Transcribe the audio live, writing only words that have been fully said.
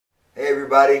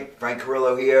everybody, Frank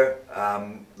Carillo here.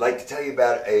 Like to tell you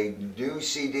about a new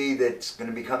CD that's going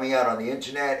to be coming out on the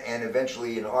internet and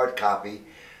eventually in hard copy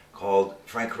called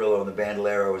Frank Carillo and the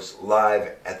Bandoleros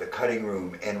live at the Cutting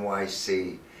Room,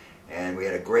 NYC. And we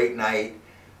had a great night,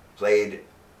 played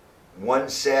one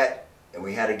set, and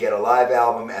we had to get a live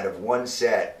album out of one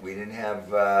set. We didn't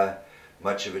have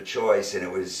much of a choice, and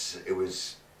it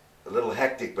was a little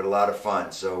hectic but a lot of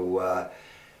fun. So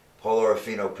Paul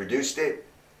Orofino produced it,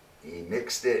 he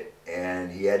mixed it,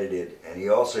 and he edited, and he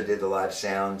also did the live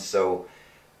sound. So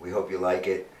we hope you like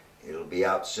it. It'll be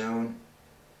out soon,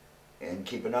 and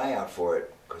keep an eye out for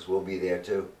it because we'll be there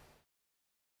too.